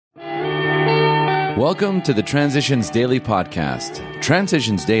Welcome to the Transitions Daily podcast.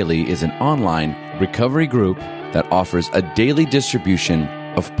 Transitions Daily is an online recovery group that offers a daily distribution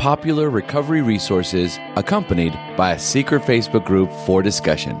of popular recovery resources accompanied by a secret Facebook group for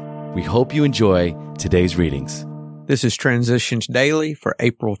discussion. We hope you enjoy today's readings. This is Transitions Daily for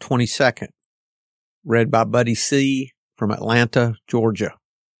April 22nd, read by Buddy C. from Atlanta, Georgia.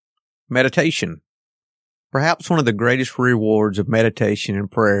 Meditation. Perhaps one of the greatest rewards of meditation and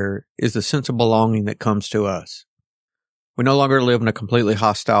prayer is the sense of belonging that comes to us. We no longer live in a completely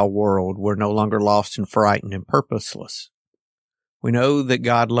hostile world. We're no longer lost and frightened and purposeless. We know that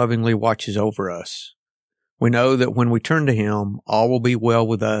God lovingly watches over us. We know that when we turn to Him, all will be well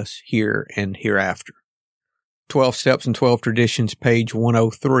with us here and hereafter. 12 Steps and 12 Traditions, page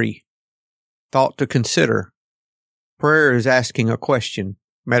 103. Thought to consider. Prayer is asking a question.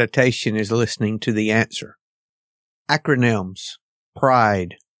 Meditation is listening to the answer. Acronyms.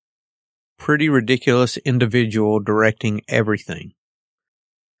 Pride. Pretty ridiculous individual directing everything.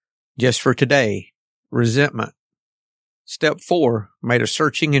 Just for today. Resentment. Step 4. Made a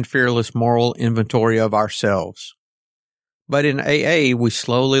searching and fearless moral inventory of ourselves. But in AA, we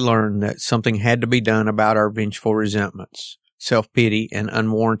slowly learned that something had to be done about our vengeful resentments, self-pity, and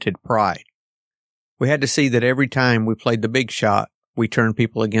unwarranted pride. We had to see that every time we played the big shot, we turned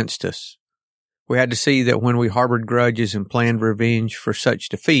people against us. We had to see that when we harbored grudges and planned revenge for such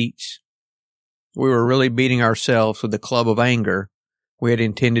defeats, we were really beating ourselves with the club of anger we had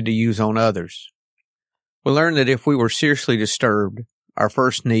intended to use on others. We learned that if we were seriously disturbed, our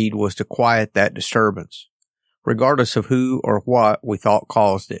first need was to quiet that disturbance, regardless of who or what we thought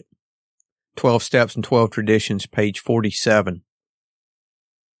caused it. 12 Steps and 12 Traditions, page 47.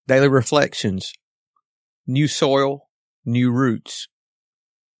 Daily Reflections. New soil, new roots.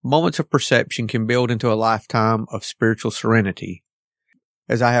 Moments of perception can build into a lifetime of spiritual serenity,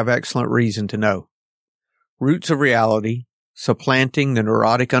 as I have excellent reason to know. Roots of reality, supplanting the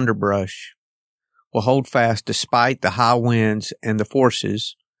neurotic underbrush, will hold fast despite the high winds and the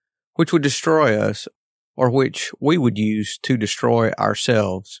forces which would destroy us or which we would use to destroy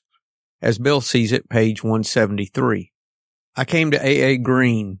ourselves, as Bill sees it, page 173. I came to AA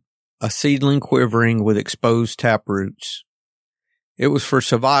Green, a seedling quivering with exposed taproots. It was for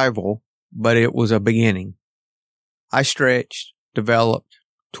survival, but it was a beginning. I stretched, developed,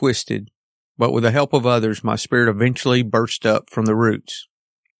 twisted, but with the help of others, my spirit eventually burst up from the roots.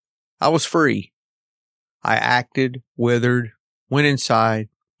 I was free. I acted, withered, went inside,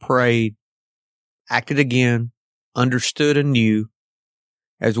 prayed, acted again, understood anew,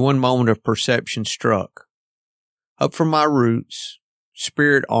 as one moment of perception struck. Up from my roots,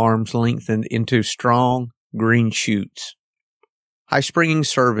 spirit arms lengthened into strong green shoots. High-springing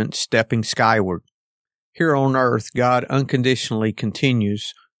servants stepping skyward. Here on earth, God unconditionally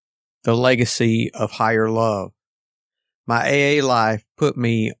continues the legacy of higher love. My AA life put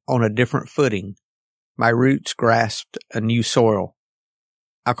me on a different footing. My roots grasped a new soil.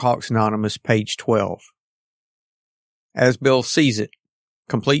 Alcoholics Anonymous, page 12. As Bill sees it,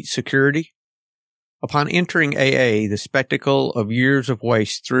 complete security. Upon entering AA, the spectacle of years of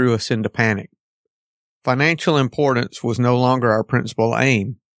waste threw us into panic. Financial importance was no longer our principal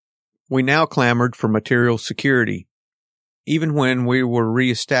aim. We now clamored for material security. Even when we were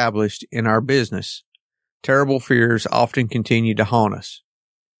reestablished in our business, terrible fears often continued to haunt us.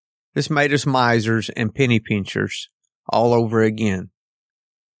 This made us misers and penny pinchers all over again.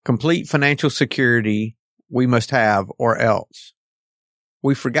 Complete financial security we must have, or else.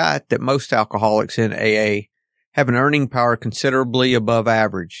 We forgot that most alcoholics in AA have an earning power considerably above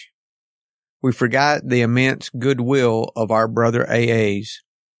average. We forgot the immense goodwill of our brother AAs,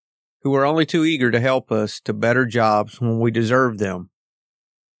 who were only too eager to help us to better jobs when we deserved them.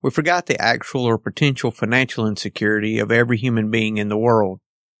 We forgot the actual or potential financial insecurity of every human being in the world.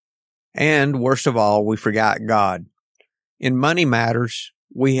 And, worst of all, we forgot God. In money matters,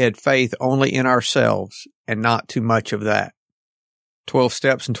 we had faith only in ourselves, and not too much of that. 12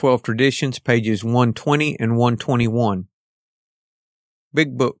 Steps and 12 Traditions, pages 120 and 121.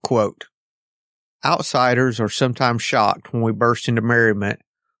 Big Book quote. Outsiders are sometimes shocked when we burst into merriment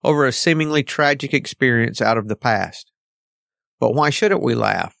over a seemingly tragic experience out of the past. But why shouldn't we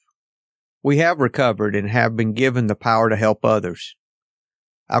laugh? We have recovered and have been given the power to help others.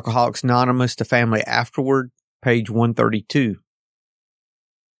 Alcoholics Anonymous, The Family Afterward, page 132.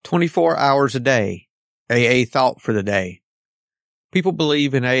 24 hours a day. AA thought for the day. People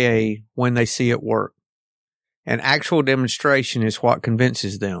believe in AA when they see it work. An actual demonstration is what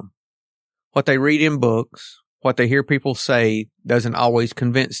convinces them. What they read in books, what they hear people say doesn't always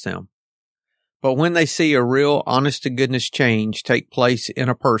convince them. But when they see a real honest-to-goodness change take place in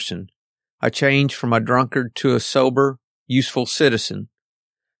a person, a change from a drunkard to a sober, useful citizen.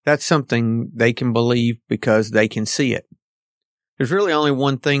 That's something they can believe because they can see it. There's really only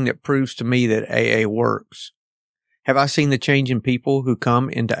one thing that proves to me that AA works. Have I seen the change in people who come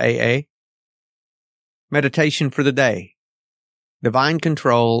into AA? Meditation for the day. Divine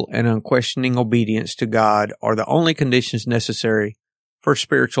control and unquestioning obedience to God are the only conditions necessary for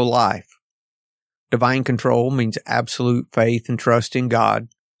spiritual life. Divine control means absolute faith and trust in God,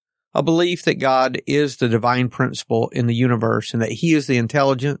 a belief that God is the divine principle in the universe and that He is the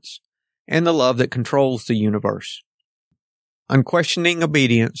intelligence and the love that controls the universe. Unquestioning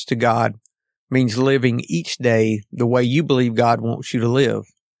obedience to God means living each day the way you believe God wants you to live,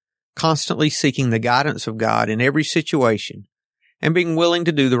 constantly seeking the guidance of God in every situation, and being willing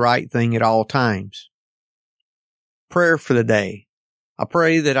to do the right thing at all times. Prayer for the day. I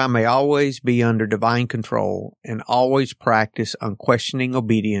pray that I may always be under divine control and always practice unquestioning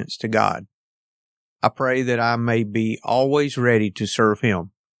obedience to God. I pray that I may be always ready to serve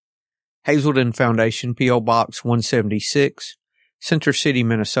Him. Hazelden Foundation, P.O. Box 176, Center City,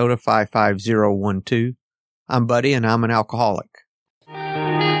 Minnesota 55012. I'm Buddy and I'm an alcoholic.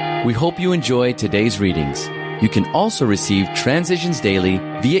 We hope you enjoy today's readings. You can also receive Transitions Daily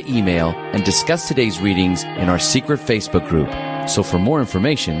via email and discuss today's readings in our secret Facebook group. So for more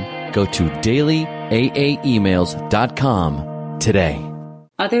information, go to dailyaaemails.com today.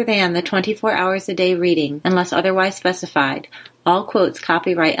 Other than the 24 hours a day reading, unless otherwise specified, all quotes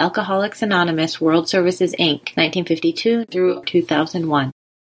copyright Alcoholics Anonymous World Services, Inc., 1952 through 2001.